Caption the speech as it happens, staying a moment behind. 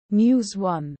News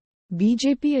 1.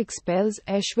 BJP expels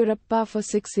Eshwarappa for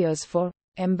 6 years for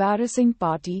embarrassing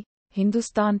party.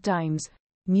 Hindustan Times.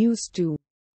 News 2.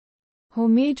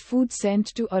 Homemade food sent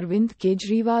to Arvind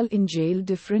Kejriwal in jail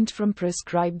different from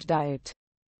prescribed diet.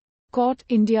 Caught.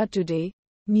 India Today.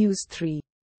 News 3.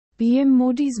 PM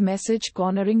Modi's message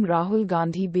cornering Rahul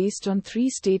Gandhi based on 3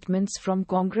 statements from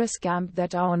Congress camp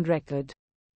that are on record.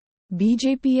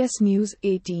 BJP's News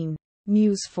 18.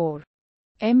 News 4.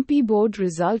 MP Board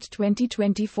Result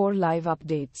 2024 Live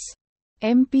Updates.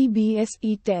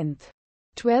 MPBSE 10th.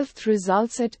 12th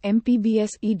results at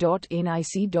mpbse.nic.in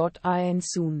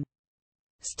soon.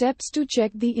 Steps to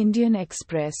check the Indian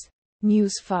Express.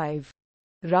 News 5.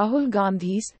 Rahul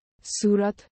Gandhi's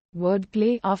Surat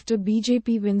wordplay after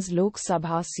BJP wins Lok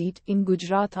Sabha seat in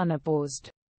Gujarat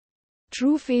unopposed.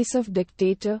 True face of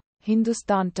dictator.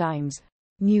 Hindustan Times.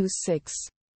 News 6.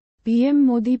 PM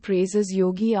Modi praises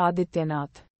Yogi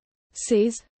Adityanath.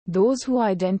 Says, those who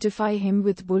identify him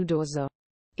with bulldozer.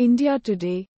 India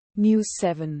Today. News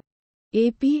 7.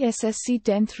 AP SSC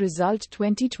 10th Result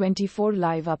 2024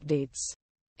 Live Updates.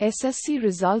 SSC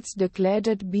results declared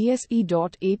at bse.ap.gov.in.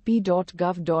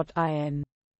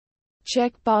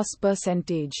 Check pass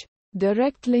percentage.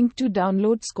 Direct link to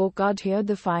download scorecard here.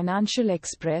 The Financial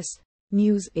Express.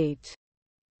 News 8.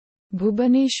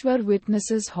 Bhubaneswar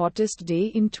witnesses hottest day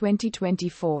in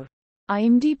 2024.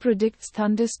 IMD predicts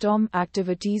thunderstorm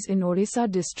activities in Odisha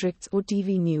districts.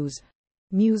 OTV News.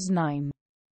 News 9.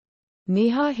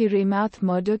 Neha Hiremath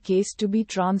murder case to be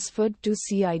transferred to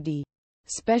CID.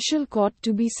 Special court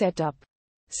to be set up.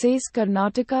 Says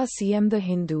Karnataka CM. The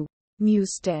Hindu.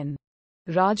 News 10.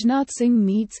 Rajnath Singh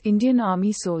meets Indian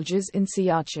Army soldiers in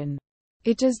Siachen.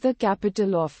 It is the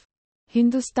capital of.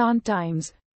 Hindustan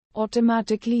Times.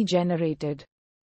 Automatically generated.